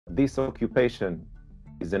this occupation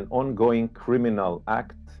is an ongoing criminal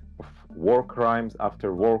act of war crimes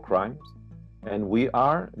after war crimes, and we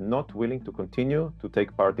are not willing to continue to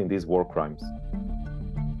take part in these war crimes.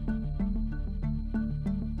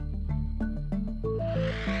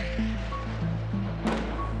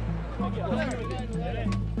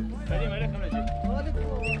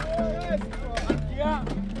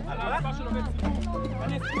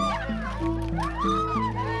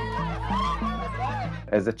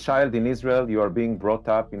 As a child in Israel, you are being brought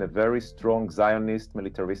up in a very strong Zionist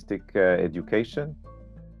militaristic education.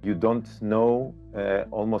 You don't know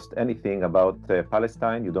almost anything about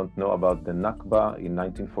Palestine. You don't know about the Nakba in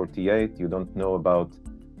 1948. You don't know about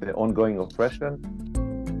the ongoing oppression.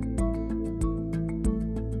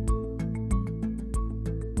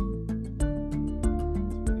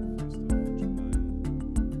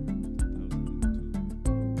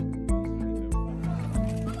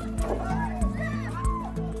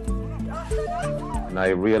 And I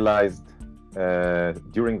realized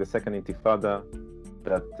during the Second Intifada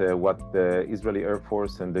that what the Israeli Air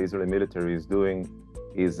Force and the Israeli military is doing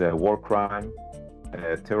is a war crime,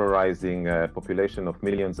 terrorizing a population of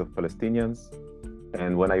millions of Palestinians.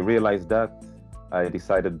 And when I realized that, I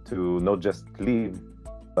decided to not just leave,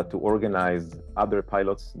 but to organize other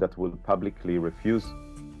pilots that will publicly refuse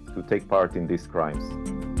to take part in these crimes.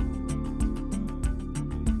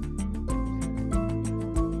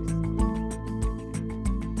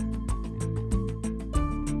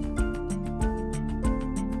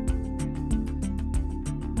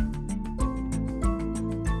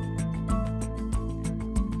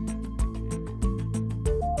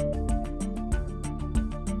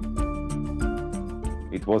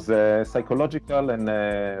 It was a psychological and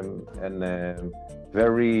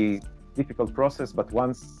very difficult process, but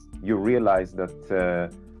once you realize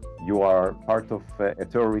that you are part of a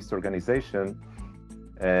terrorist organization,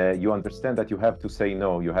 you understand that you have to say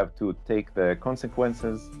no, you have to take the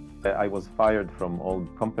consequences. I was fired from all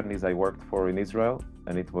companies I worked for in Israel,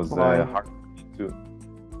 and it was hard to,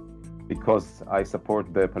 because I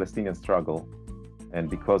support the Palestinian struggle, and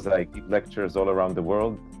because I give lectures all around the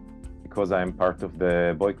world, because I am part of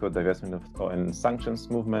the boycott, divestment and sanctions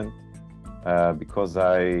movement, because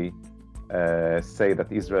I say that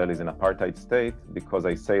Israel is an apartheid state, because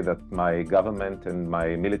I say that my government and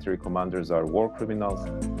my military commanders are war criminals.